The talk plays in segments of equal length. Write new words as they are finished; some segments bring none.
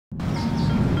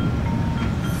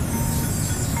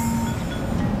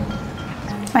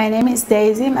My name is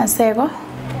Daisy Maseko.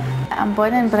 I'm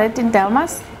born and bred in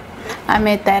Delmas. I'm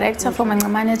a director for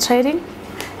Mancamane Trading.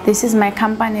 This is my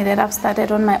company that I've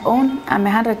started on my own. I'm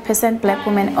 100% black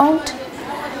woman owned.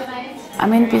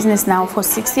 I'm in business now for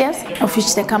 6 years, of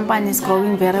which the company is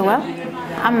growing very well.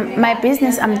 My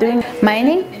business, I'm doing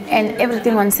mining and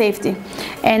everything on safety.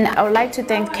 And I would like to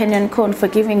thank Kenyan Cone for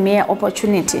giving me an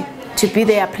opportunity to be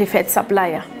their preferred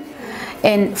supplier.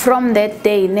 And from that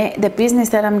day, the business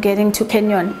that I'm getting to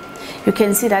Kenyan, you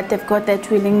can see that they've got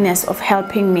that willingness of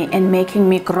helping me and making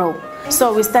me grow.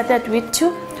 So we started with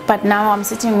 2, but now I'm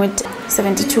sitting with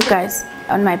 72 guys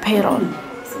on my payroll.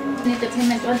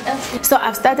 So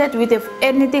I've started with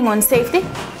anything on safety.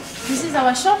 This is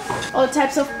our shop, all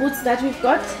types of boots that we've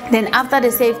got. Then after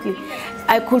the safety,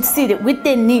 I could see that with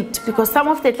the need, because some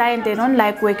of the clients, they don't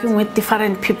like working with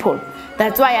different people.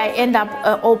 That's why I end up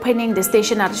opening the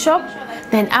stationery shop.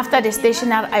 Then after the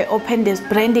stationery, I opened this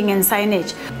branding and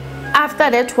signage. After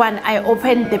that one, I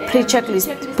opened the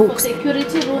pre-checklist books.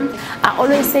 Security room. I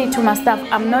always say to my staff,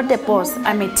 I'm not the boss,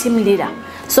 I'm a team leader.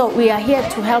 So we are here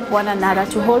to help one another,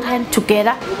 to hold hands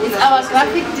together. It's our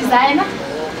graphic designer.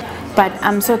 But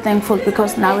I'm so thankful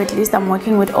because now at least I'm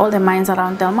working with all the mines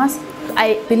around Delmas.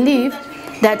 I believe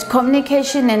that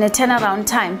communication and a turnaround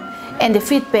time and the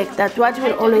feedback, that's what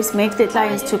will always make the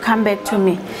clients to come back to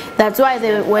me. That's why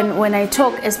when I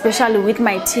talk, especially with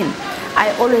my team,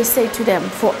 I always say to them,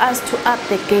 for us to up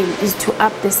the game is to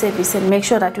up the service and make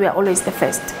sure that we are always the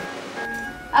first.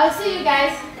 I'll see you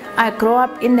guys. I grew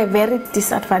up in a very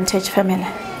disadvantaged family,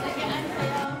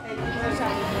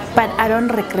 but I don't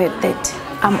regret that.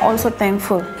 I'm also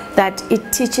thankful that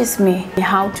it teaches me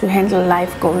how to handle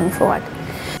life going forward.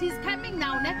 He's coming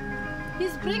now, ne?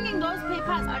 He's bringing those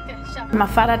papers. Okay, sure. My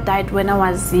father died when I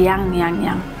was young.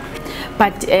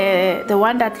 But the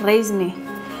one that raised me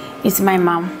is my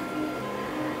mom.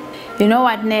 You know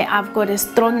what, ne? I've got the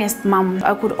strongest mom.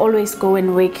 I could always go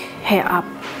and wake her up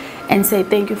and say,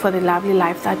 thank you for the lovely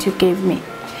life that you gave me.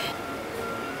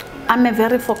 I'm a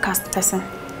very focused person,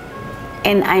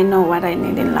 and I know what I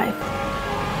need in life.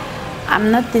 I'm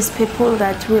not these people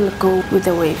that will go with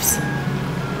the waves.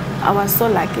 I was so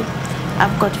lucky.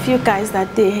 I've got few guys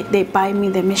that they buy me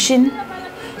the machine.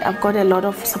 I've got a lot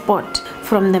of support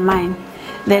from the mine.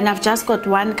 Then I've just got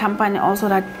one company also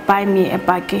that buy me a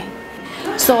buggy.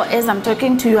 So as I'm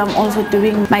talking to you, I'm also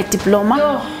doing my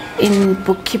diploma in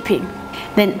bookkeeping.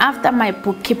 Then after my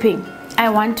bookkeeping, I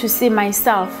want to see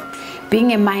myself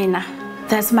being a miner.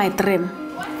 That's my dream.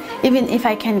 Even if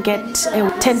I can get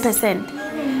 10%,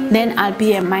 then I'll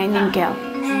be a mining girl.